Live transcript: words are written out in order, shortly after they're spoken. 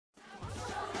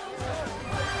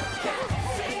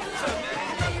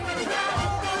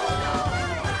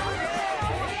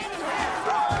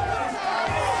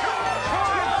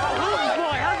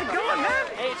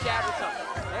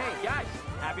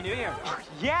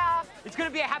Yeah! It's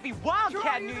gonna be a happy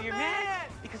Wildcat New Year, man!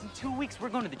 Because in 2 weeks, we're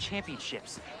going to the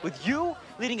championships, with you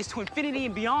leading us to infinity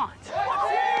and beyond. What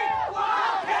team?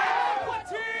 Wildcat! What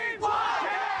team?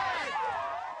 Wildcat!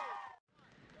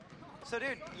 So,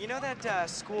 dude, you know that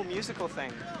school musical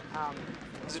thing?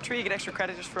 Is it true you get extra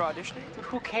credit just for auditioning? But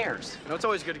who cares? You know, it's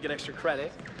always good to get extra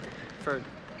credit for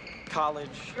college.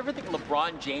 You ever think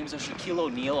LeBron James or Shaquille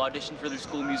O'Neal auditioned for their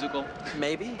school musical?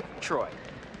 Maybe. Troy,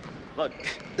 look,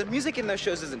 the music in those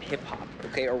shows isn't hip-hop,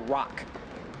 okay, or rock,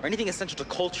 or anything essential to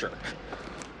culture.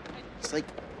 It's like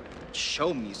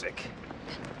show music.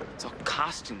 It's all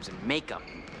costumes and makeup.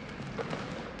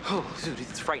 Oh, dude,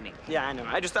 it's frightening. Yeah, I know.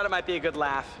 I just thought it might be a good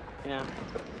laugh, you know.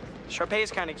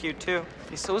 Sharpay's kind of cute, too.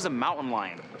 Hey, so is a mountain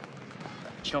lion.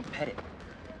 But you don't pet it.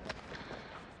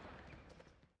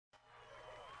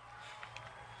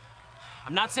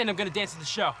 I'm not saying I'm gonna dance at the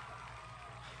show.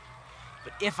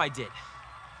 But if I did,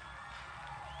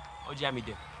 what would you have me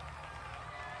do?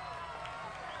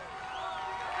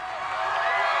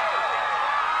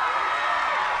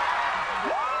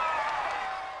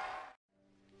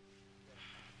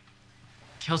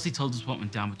 Kelsey told us what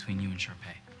went down between you and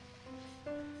Sharpay.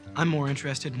 I'm more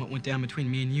interested in what went down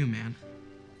between me and you, man.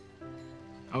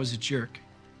 I was a jerk.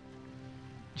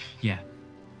 Yeah,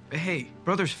 But hey,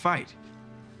 brothers fight.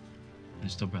 they're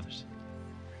still brothers.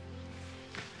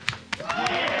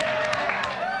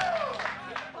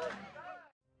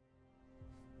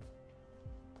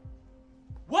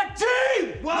 What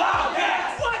team?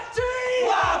 Wildcats! What team?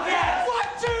 Wildcats!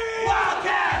 What team?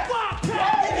 Wildcats!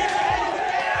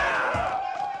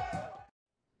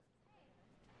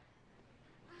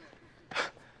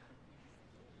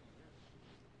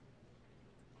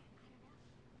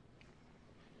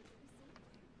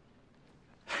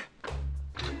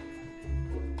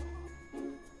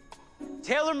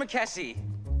 Taylor McKessie,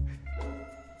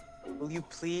 will you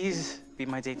please be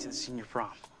my date to the senior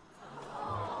prom?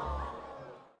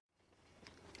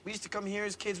 We used to come here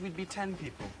as kids, we'd be 10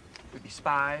 people. We'd be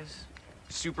spies,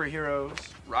 superheroes,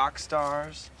 rock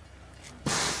stars.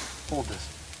 Hold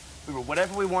this. We were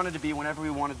whatever we wanted to be whenever we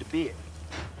wanted to be it.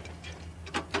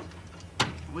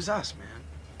 It was us, man.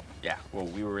 Yeah, well,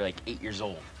 we were like 8 years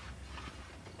old.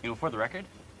 You know, for the record,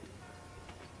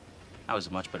 I was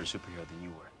a much better superhero than you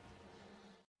were.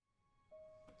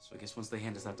 So I guess once they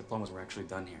hand us that diplomas, we're actually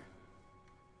done here.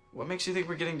 What makes you think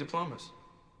we're getting diplomas?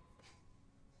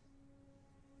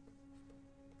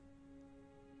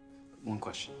 One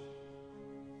question.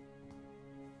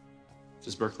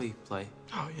 Does Berkeley play?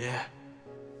 Oh, yeah.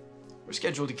 We're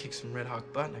scheduled to kick some Red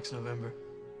Hawk butt next November.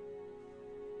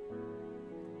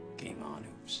 Game on,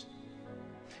 oops.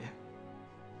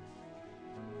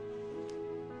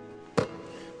 Yeah.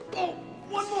 Oh,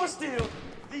 one more steal.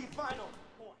 The final